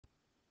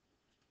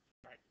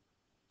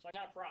So I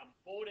got a problem.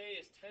 Boat A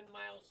is 10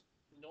 miles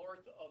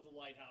north of the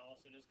lighthouse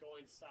and is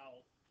going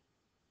south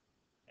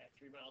at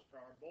 3 miles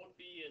per hour. Boat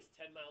B is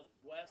 10 miles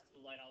west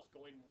of the lighthouse,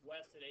 going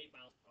west at 8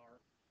 miles per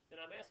hour.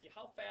 Then I'm asking,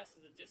 how fast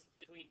is the distance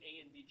between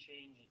A and B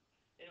changing?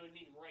 And it would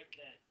mean right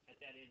then, at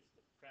that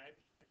instant, okay?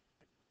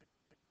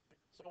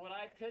 So what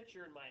I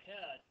picture in my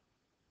head,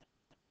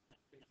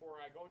 before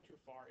I go too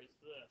far, is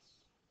this.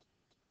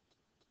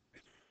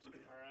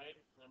 All right?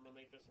 I'm going to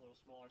make this a little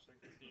smaller so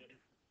you can see it.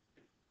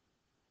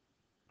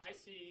 I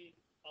see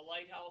a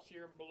lighthouse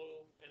here in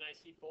blue, and I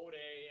see boat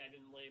A, I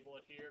didn't label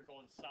it here,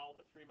 going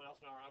south at 3 miles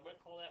an hour. I'm going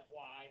to call that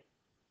Y.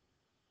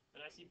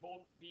 And I see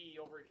boat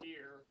B over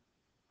here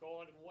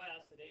going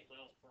west at 8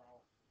 miles per hour.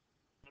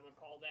 I'm going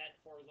to call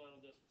that horizontal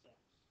distance X.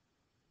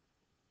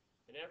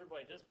 And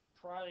everybody, this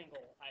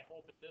triangle, I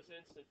hope at this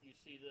instant you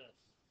see this.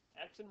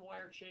 X and Y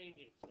are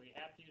changing, so you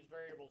have to use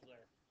variables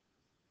there.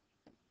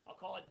 I'll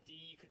call it D,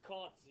 you could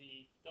call it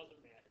Z, doesn't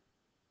matter.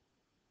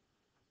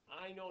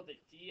 I know that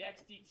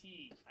dx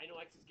dt, I know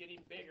x is getting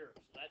bigger,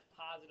 so that's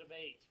positive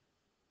 8.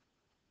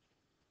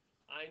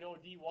 I know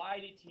dy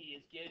dt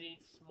is getting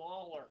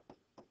smaller,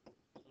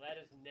 so that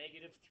is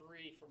negative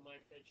 3 from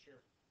my picture.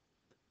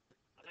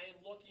 I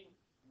am looking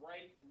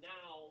right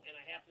now, and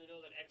I happen to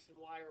know that x and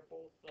y are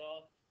both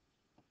the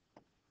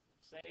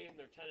same.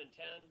 They're 10 and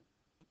 10.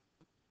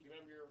 You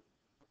remember your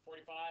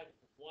 45,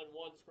 1,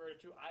 1 square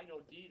root of 2? I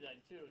know d then,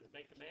 too. To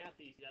make the math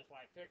easy, that's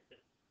why I picked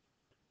it.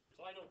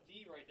 So I know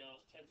d right now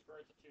is 10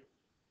 square root of 2.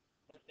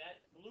 But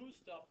that blue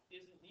stuff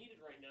isn't needed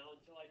right now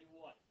until I do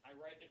what? I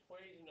write an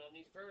equation on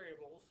these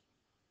variables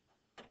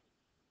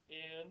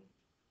in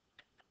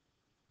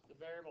the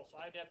variable. So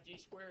I'd have d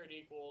squared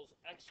equals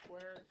x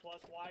squared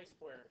plus y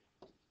squared.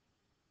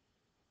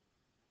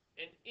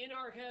 And in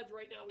our heads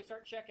right now, we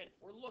start checking.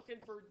 We're looking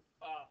for,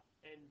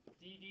 and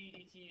dd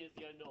dt is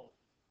the unknown,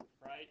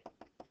 right?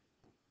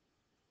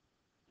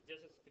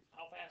 Distance,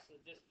 how fast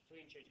is the distance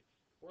between changing?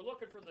 We're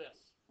looking for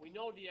this. We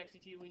know dx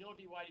dt, we know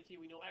dy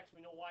dt, we know x, we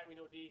know y, we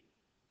know d.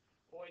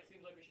 Boy, it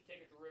seems like we should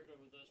take a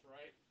derivative of this,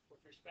 right? With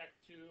respect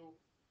to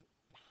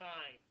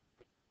time.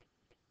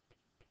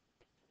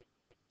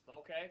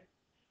 Okay?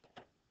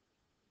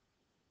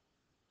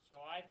 So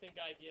I think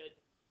I get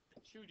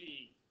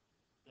 2d.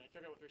 And I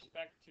took it with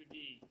respect to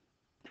d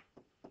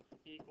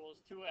equals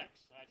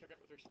 2x. And I took it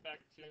with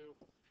respect to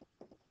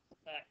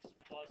x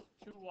plus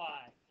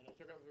 2y. And I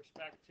took it with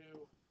respect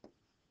to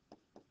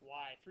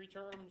y. 3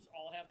 terms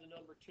all have the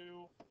number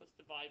 2. Let's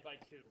divide by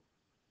 2.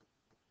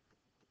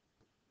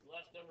 The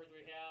less numbers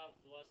we have,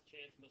 the less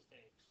chance of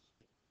mistakes.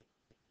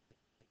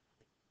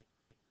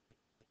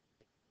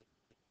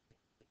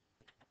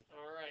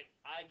 All right,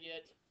 I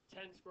get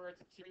 10 square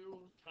root of 2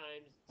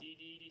 times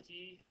dd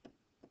dt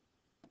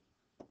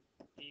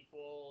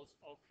equals,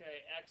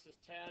 okay, x is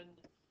 10,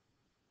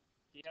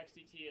 dx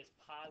dt is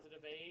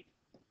positive 8,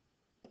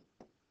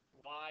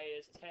 y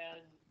is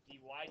 10, dy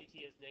dt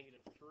is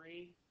negative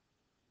 3.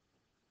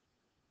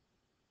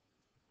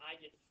 I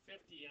get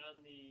 50 on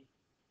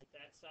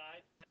that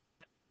side.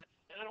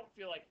 And I don't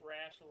feel like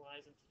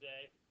rationalizing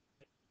today.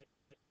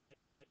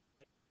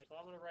 So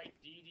I'm going to write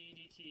dd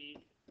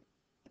dt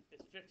is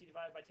 50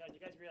 divided by 10.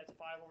 You guys agree that's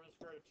 5 over the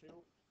square root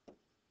of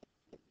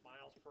 2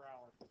 miles per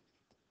hour.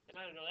 And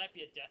I don't know, that'd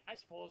be I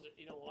suppose,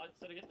 you know what,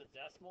 instead of getting the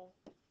decimal,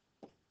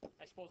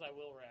 I suppose I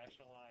will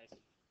rationalize.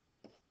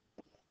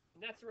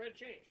 And that's the rate of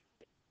change.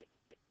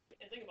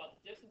 And think about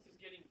it, the distance is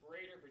getting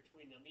greater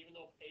between them, even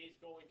though A is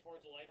going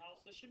towards the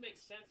lighthouse. This should make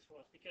sense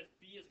to us because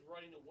B is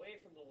running away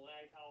from the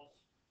lighthouse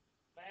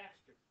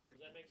faster. Does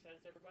that make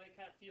sense? Everybody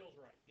kind of feels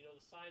right. You know,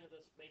 the sign of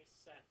this makes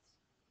sense.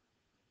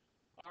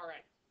 All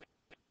right.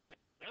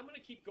 I'm going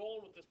to keep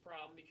going with this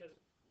problem because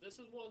this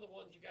is one of the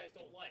ones you guys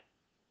don't like.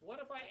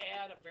 What if I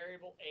add a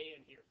variable a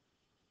in here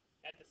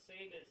at the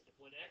same instant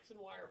when x and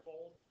y are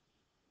both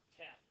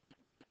 10?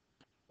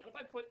 What if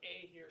I put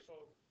a here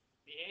so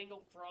the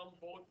angle from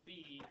boat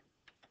B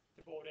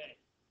to boat A?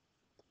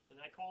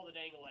 And I called it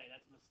angle A.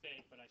 That's a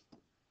mistake, but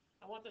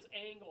I want this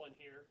angle in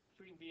here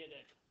between B and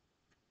A.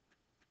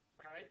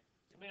 All right?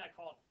 So maybe I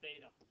call it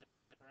theta.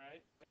 All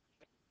right?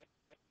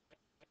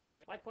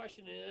 My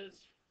question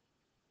is,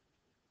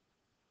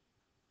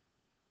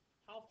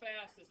 how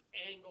fast is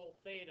angle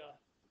theta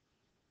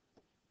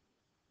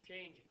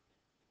changing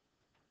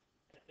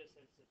at this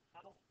instant?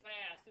 How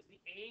fast is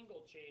the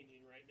angle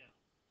changing right now?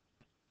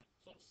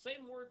 So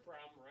same word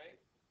problem, right?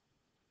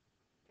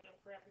 Kind of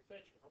a crappy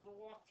picture. I'm going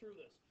to walk through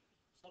this.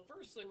 So the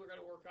first thing we're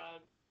going to work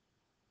on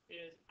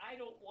is I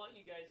don't want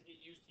you guys to get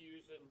used to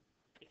using,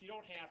 if you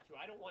don't have to,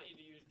 I don't want you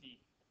to use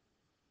D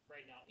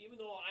right now. Even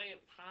though I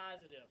am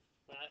positive,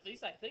 well, at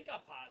least I think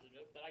I'm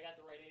positive, that I got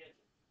the right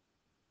answer.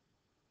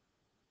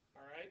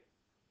 All right?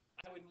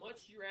 I would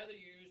much rather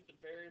use the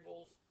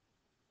variables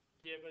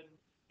given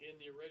in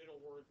the original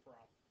word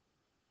problem.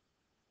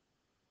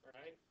 All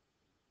right?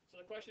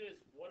 So the question is,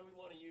 what do we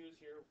want to use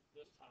here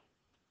this time?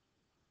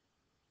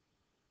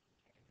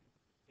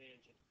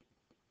 Tangent.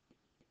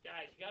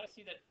 Guys, you got to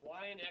see that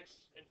y and x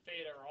and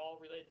theta are all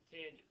related to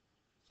tangent.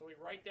 So we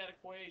write that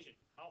equation.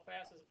 How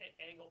fast is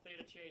angle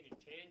theta changing?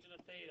 Tangent of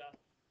theta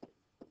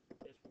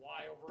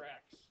y over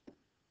x.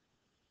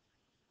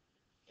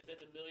 And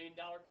then the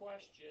million-dollar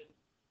question,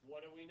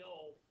 what do we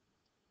know?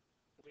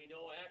 We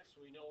know x,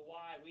 we know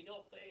y, we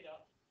know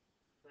theta.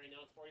 Right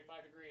now it's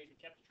 45 degrees. We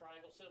kept the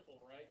triangle simple,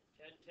 right?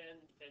 10, 10,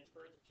 10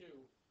 squared root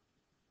of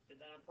 2. Did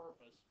that on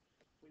purpose.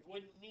 We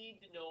wouldn't need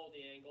to know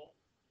the angle,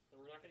 so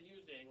we're not going to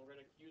use the angle. We're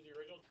going to use the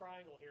original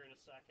triangle here in a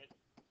second,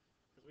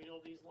 because we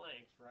know these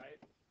lengths, right?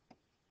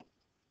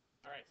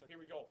 All right, so here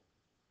we go.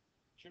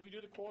 Should we do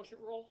the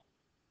quotient rule?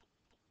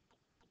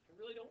 I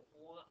really don't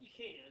want, you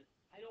can.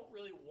 I don't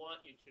really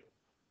want you to.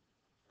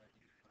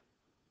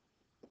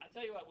 I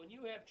tell you what, when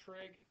you have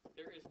trig,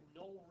 there is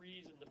no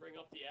reason to bring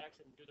up the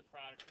x and do the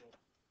product rule.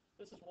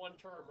 This is one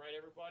term, right,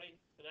 everybody?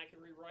 And I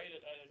can rewrite it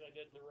as I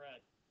did in the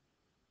red.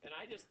 And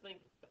I just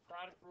think the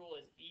product rule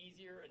is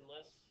easier and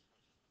less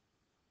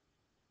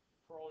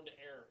prone to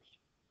errors.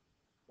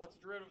 What's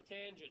the derivative of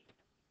tangent?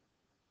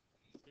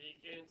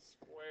 Secant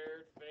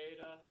squared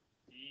theta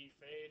d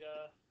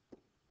theta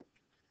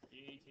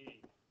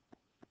dt.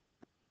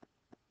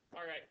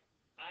 All right,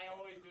 I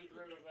always do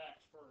derivative of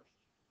x first.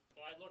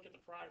 So I look at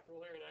the product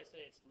rule here and I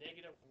say it's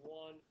negative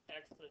 1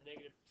 x to the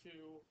negative 2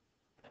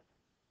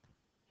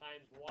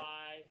 times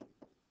y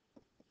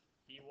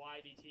dy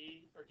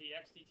dt, or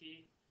dx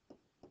dt,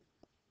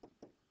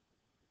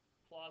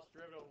 plus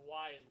derivative of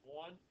y is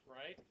 1,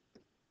 right?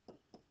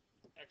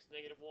 X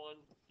negative 1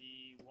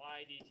 dy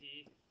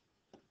dt.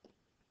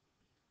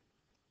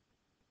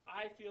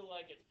 I feel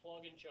like it's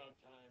plug and chug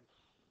time.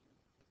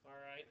 All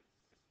right?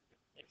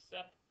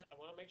 Except I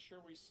want to make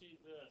sure we see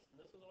this. And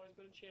this has always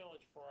been a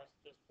challenge for us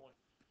at this point.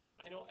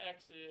 I know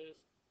x is,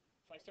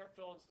 if I start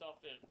filling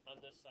stuff in on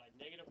this side,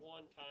 negative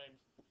 1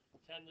 times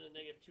 10 to the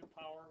negative 2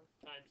 power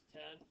times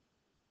 10.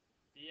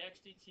 The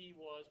x dt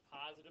was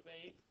positive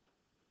 8,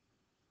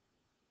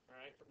 all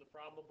right, from the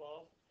problem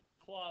above,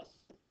 plus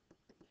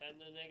 10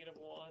 to the negative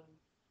 1.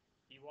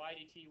 dy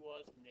dt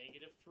was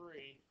negative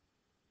 3.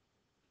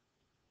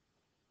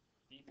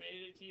 d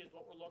theta dt is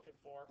what we're looking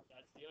for.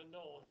 That's the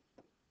unknown.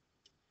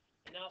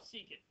 And now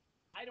secant.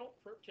 I don't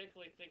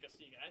particularly think of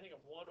secant. I think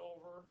of 1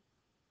 over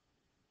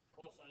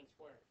cosine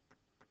squared.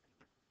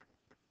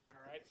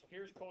 All right, so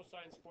here's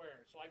cosine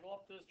squared. So I go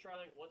up to this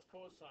triangle. What's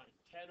cosine?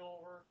 10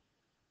 over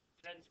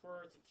 10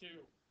 square roots of 2.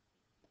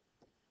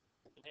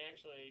 And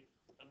actually,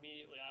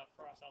 immediately I'll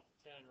cross out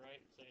the 10, right?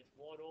 And say it's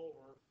 1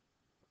 over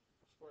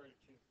square root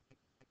of 2.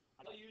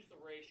 I'll use the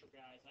ratio,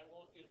 guys. I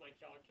won't use my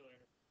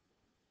calculator.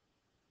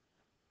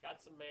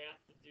 Got some math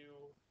to do.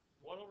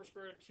 1 over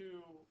square root of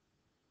 2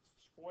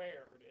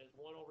 squared is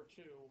 1 over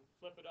 2.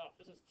 Flip it up.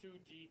 This is 2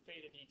 d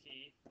theta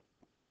dt.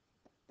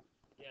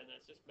 Again,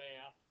 that's just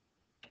math.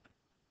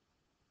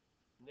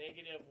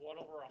 Negative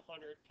 1 over 100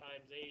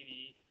 times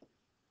 80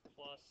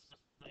 plus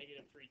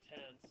negative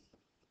 3/10.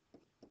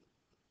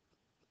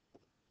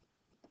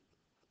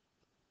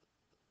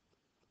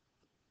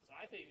 So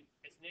I think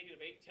it's negative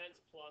 8/10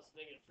 plus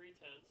negative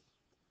 3/10.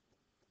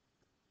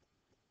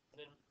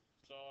 And then,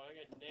 so I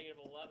get negative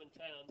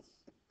 11/10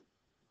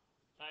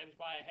 times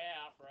by a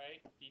half,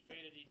 right? d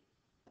theta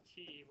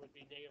dt would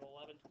be negative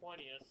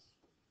 11/20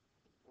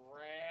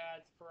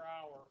 rads per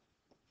hour.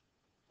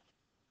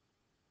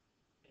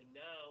 And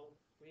now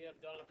we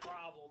have done a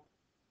problem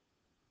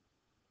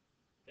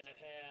that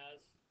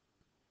has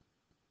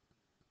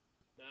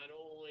not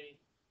only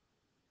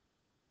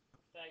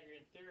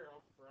Pythagorean theorem,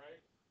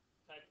 right,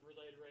 type of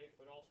related rate,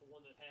 but also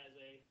one that has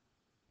a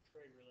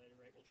trig related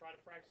rate. We'll try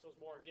to practice those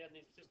more. Again,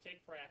 these just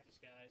take practice,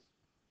 guys.